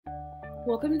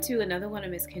Welcome to another one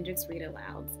of Miss Kendrick's Read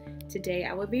Alouds. Today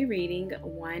I will be reading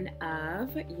one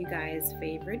of you guys'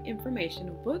 favorite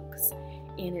informational books,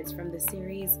 and it's from the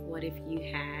series What If You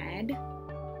Had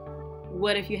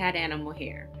Animal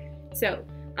Hair? So,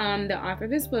 the author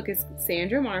of this book is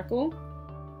Sandra Markle.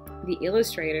 The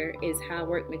illustrator is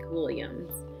Howard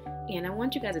McWilliams. And I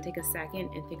want you guys to take a second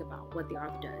and think about what the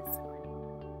author does.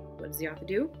 What does the author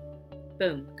do?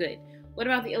 Boom, good. What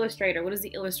about the illustrator? What does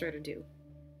the illustrator do?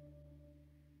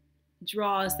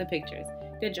 Draws the pictures.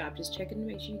 Good job. Just checking to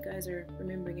make sure you guys are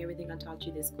remembering everything I taught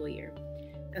you this school year.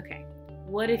 Okay.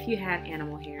 What If You Had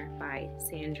Animal Hair by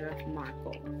Sandra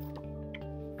Markle.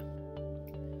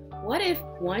 What if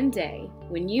one day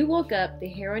when you woke up the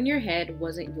hair on your head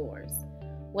wasn't yours?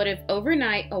 What if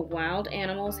overnight a wild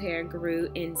animal's hair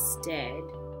grew instead?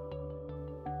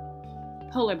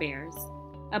 Polar bears.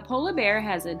 A polar bear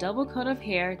has a double coat of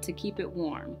hair to keep it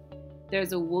warm.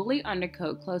 There's a woolly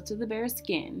undercoat close to the bear's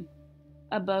skin.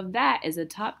 Above that is a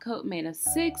top coat made of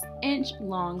 6-inch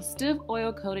long, stiff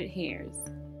oil-coated hairs.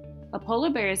 A polar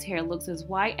bear's hair looks as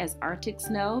white as Arctic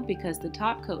snow because the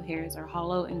top coat hairs are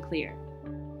hollow and clear.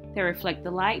 They reflect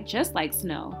the light just like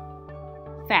snow.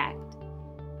 Fact: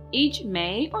 each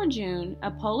May or June,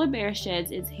 a polar bear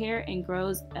sheds its hair and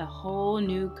grows a whole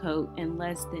new coat in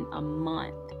less than a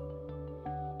month.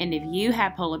 And if you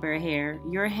had polar bear hair,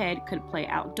 your head could play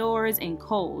outdoors in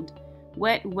cold,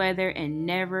 wet weather and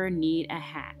never need a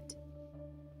hat.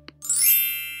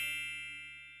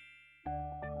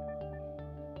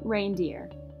 Reindeer.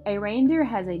 A reindeer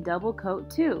has a double coat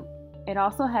too. It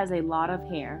also has a lot of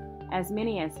hair, as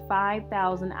many as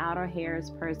 5,000 outer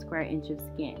hairs per square inch of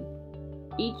skin.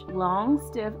 Each long,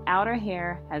 stiff outer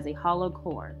hair has a hollow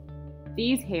core.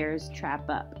 These hairs trap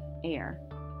up air.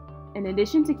 In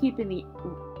addition to keeping the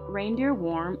reindeer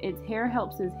warm, its hair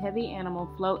helps this heavy animal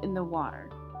float in the water.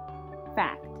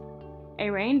 Fact: a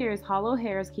reindeer's hollow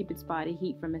hairs keep its body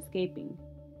heat from escaping.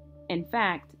 In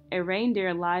fact, a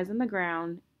reindeer lies on the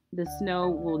ground, the snow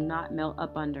will not melt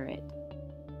up under it.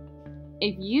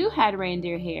 If you had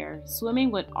reindeer hair,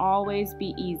 swimming would always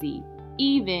be easy,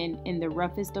 even in the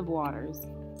roughest of waters.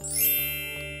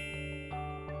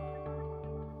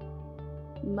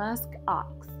 Musk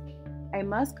ox. A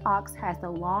musk ox has the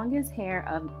longest hair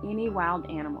of any wild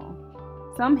animal.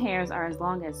 Some hairs are as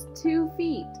long as 2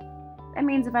 feet. That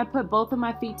means if I put both of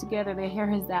my feet together, their hair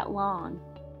is that long.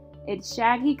 Its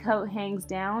shaggy coat hangs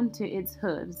down to its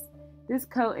hooves. This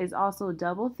coat is also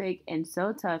double thick and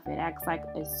so tough it acts like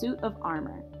a suit of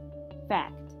armor.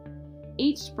 Fact: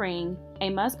 each spring, a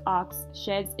musk ox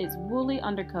sheds its woolly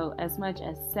undercoat as much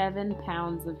as 7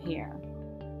 pounds of hair.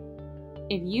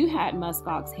 If you had musk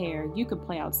ox hair, you could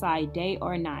play outside day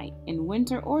or night, in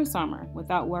winter or summer,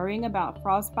 without worrying about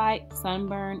frostbite,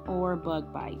 sunburn, or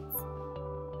bug bites.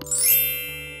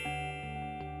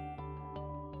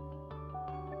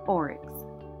 Oryx.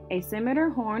 A scimitar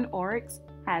horned oryx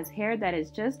has hair that is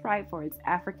just right for its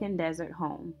African desert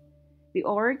home. The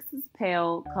oryx's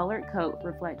pale colored coat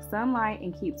reflects sunlight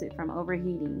and keeps it from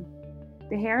overheating.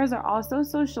 The hairs are also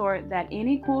so short that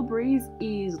any cool breeze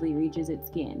easily reaches its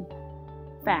skin.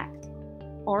 Fact: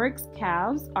 oryx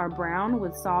calves are brown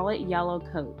with solid yellow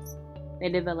coats. They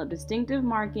develop distinctive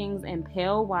markings and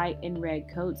pale white and red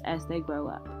coats as they grow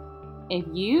up. If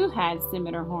you had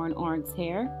scimitar horned oryx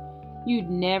hair,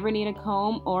 you'd never need a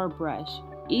comb or brush.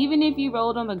 Even if you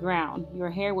rolled on the ground,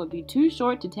 your hair would be too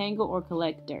short to tangle or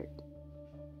collect dirt.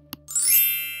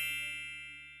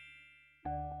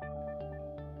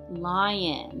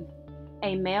 Lion.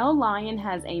 A male lion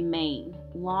has a mane,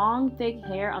 long, thick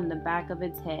hair on the back of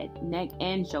its head, neck,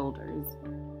 and shoulders.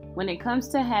 When it comes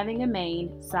to having a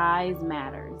mane, size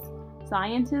matters.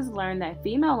 Scientists learned that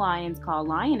female lions, called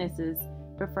lionesses,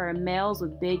 prefer males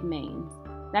with big manes.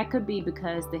 That could be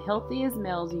because the healthiest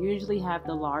males usually have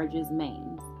the largest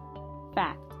manes.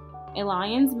 Fact: a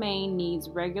lion's mane needs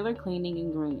regular cleaning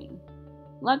and grooming.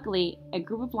 Luckily, a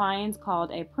group of lions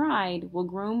called a pride will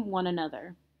groom one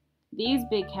another. These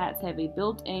big cats have a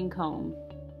built-in comb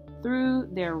through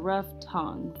their rough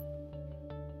tongues.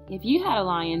 If you had a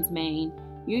lion's mane,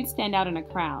 you'd stand out in a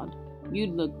crowd.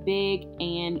 You'd look big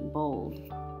and bold.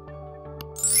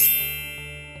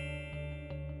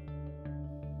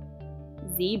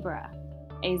 Zebra.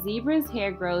 A zebra's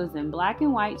hair grows in black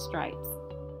and white stripes.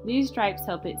 These stripes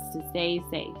help it to stay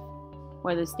safe.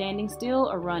 Whether standing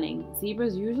still or running,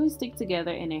 zebras usually stick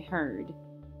together in a herd.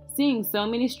 Seeing so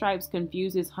many stripes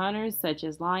confuses hunters such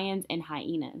as lions and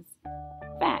hyenas.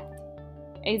 Fact: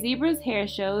 a zebra's hair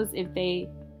shows if they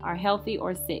are healthy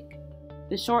or sick.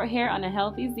 The short hair on a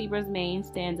healthy zebra's mane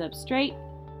stands up straight.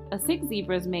 A sick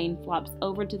zebra's mane flops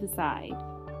over to the side.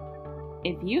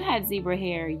 If you had zebra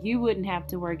hair, you wouldn't have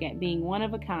to work at being one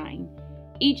of a kind.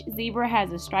 Each zebra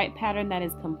has a stripe pattern that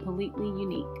is completely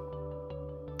unique.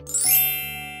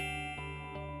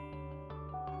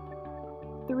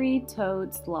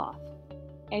 Three-toed sloth.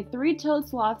 A three-toed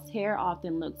sloth's hair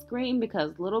often looks green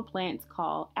because little plants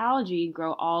called algae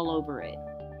grow all over it.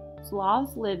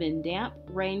 Sloths live in damp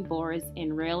rainforests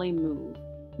and rarely move,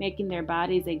 making their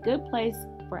bodies a good place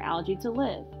for algae to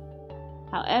live.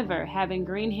 However, having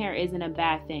green hair isn't a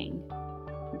bad thing.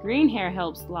 Green hair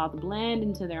helps sloths blend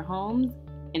into their homes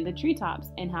in the treetops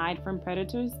and hide from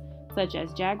predators such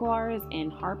as jaguars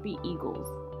and harpy eagles.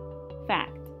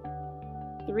 Fact: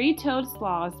 three-toed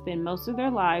sloths spend most of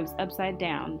their lives upside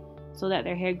down so that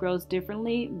their hair grows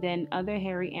differently than other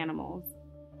hairy animals.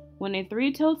 When a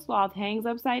three-toed sloth hangs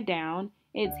upside down,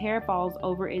 its hair falls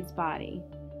over its body.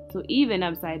 So even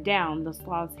upside down, the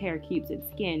sloth's hair keeps its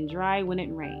skin dry when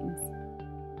it rains.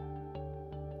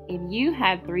 If you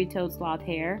had three-toed sloth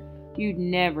hair, you'd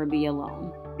never be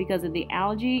alone. Because of the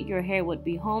algae, your hair would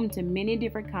be home to many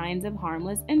different kinds of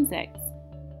harmless insects.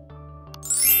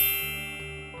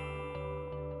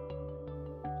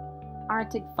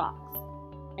 Arctic fox.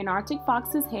 An Arctic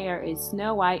fox's hair is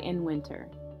snow white in winter.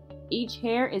 Each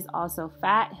hair is also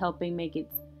fat, helping make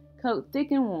its coat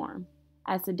thick and warm.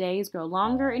 As the days grow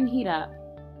longer and heat up,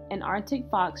 an Arctic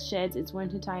fox sheds its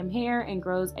wintertime hair and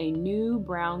grows a new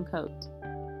brown coat.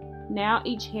 Now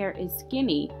each hair is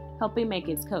skinny, helping make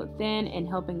its coat thin and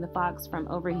helping the fox from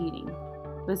overheating.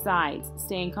 Besides,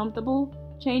 staying comfortable,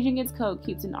 changing its coat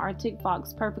keeps an Arctic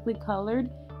fox perfectly colored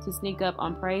to sneak up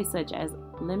on prey such as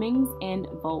lemmings and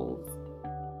voles.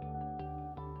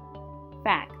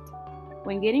 Fact: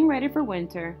 when getting ready for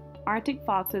winter, Arctic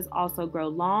foxes also grow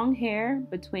long hair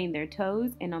between their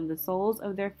toes and on the soles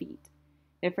of their feet.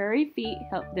 Their furry feet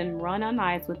help them run on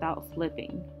ice without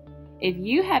slipping. If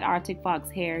you had Arctic fox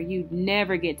hair, you'd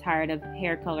never get tired of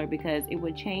hair color because it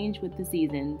would change with the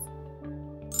seasons.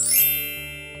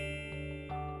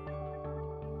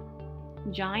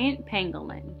 Giant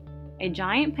pangolin. A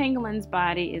giant pangolin's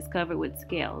body is covered with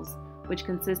scales, which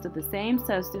consist of the same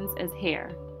substance as hair.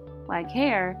 Like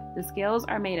hair, the scales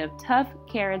are made of tough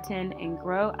keratin and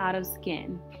grow out of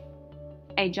skin.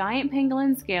 A giant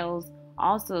pangolin's scales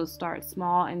also start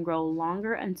small and grow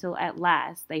longer until at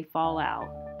last they fall out.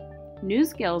 New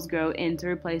scales grow in to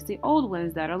replace the old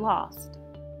ones that are lost.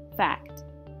 Fact: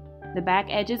 the back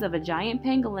edges of a giant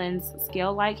pangolin's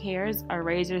scale-like hairs are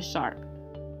razor sharp,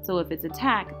 so if it's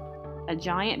attacked, a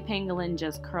giant pangolin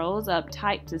just curls up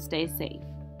tight to stay safe.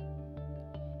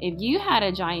 If you had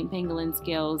a giant pangolin's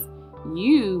scales,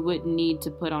 you wouldn't need to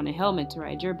put on a helmet to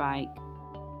ride your bike.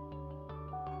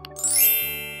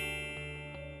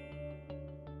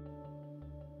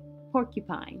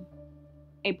 Porcupine.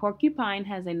 A porcupine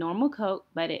has a normal coat,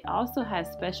 but it also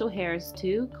has special hairs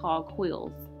too, called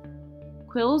quills.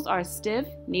 Quills are stiff,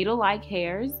 needle-like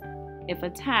hairs. If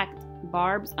attacked,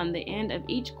 barbs on the end of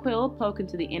each quill poke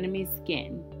into the enemy's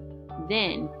skin.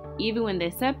 Then, even when they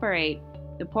separate,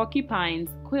 the porcupine's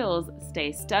quills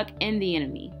stay stuck in the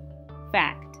enemy.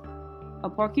 Fact: a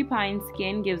porcupine's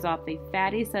skin gives off a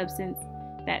fatty substance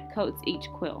that coats each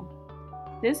quill.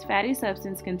 This fatty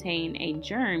substance contains a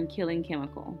germ-killing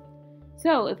chemical.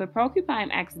 So, if a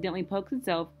porcupine accidentally pokes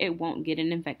itself, it won't get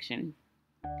an infection.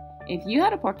 If you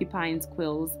had a porcupine's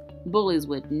quills, bullies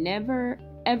would never,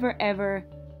 ever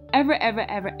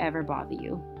bother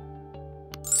you.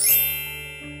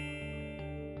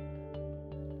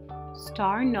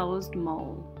 Star-nosed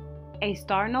mole. A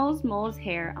star-nosed mole's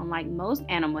hair, unlike most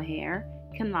animal hair,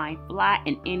 can lie flat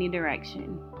in any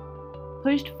direction.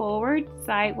 Pushed forward,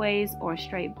 sideways, or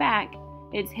straight back,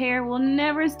 its hair will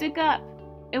never stick up.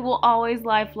 It will always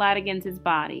lie flat against its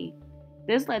body.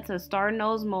 This lets a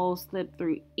star-nosed mole slip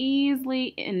through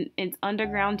easily in its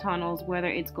underground tunnels, whether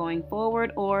it's going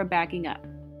forward or backing up.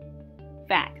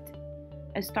 Fact: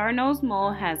 a star-nosed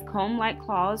mole has comb-like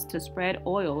claws to spread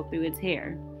oil through its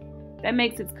hair. That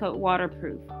makes its coat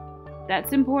waterproof.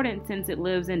 That's important since it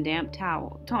lives in damp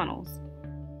tunnels.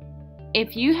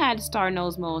 If you had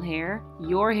star-nosed mole hair,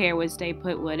 your hair would stay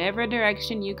put whatever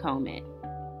direction you comb it.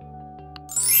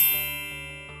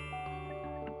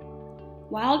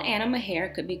 Wild animal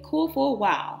hair could be cool for a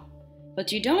while,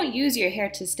 but you don't use your hair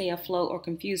to stay afloat or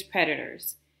confuse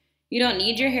predators. You don't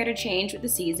need your hair to change with the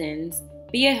seasons,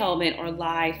 be a helmet, or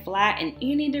lie flat in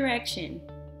any direction.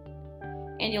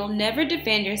 And you'll never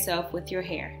defend yourself with your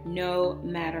hair, no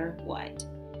matter what.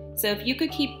 So if you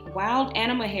could keep wild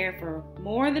animal hair for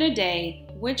more than a day,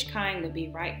 which kind would be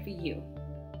right for you?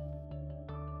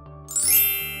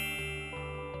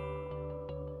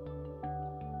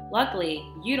 Luckily,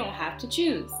 you don't have to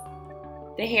choose.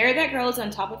 The hair that grows on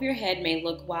top of your head may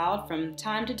look wild from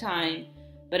time to time,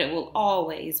 but it will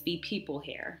always be people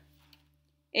hair.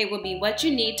 It will be what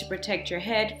you need to protect your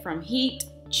head from heat,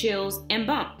 chills, and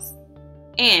bumps,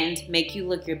 and make you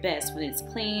look your best when it's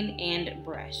clean and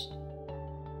brushed.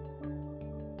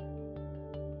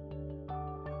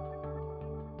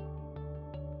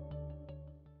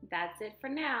 That's it for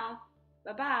now.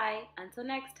 Bye-bye. Until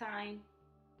next time.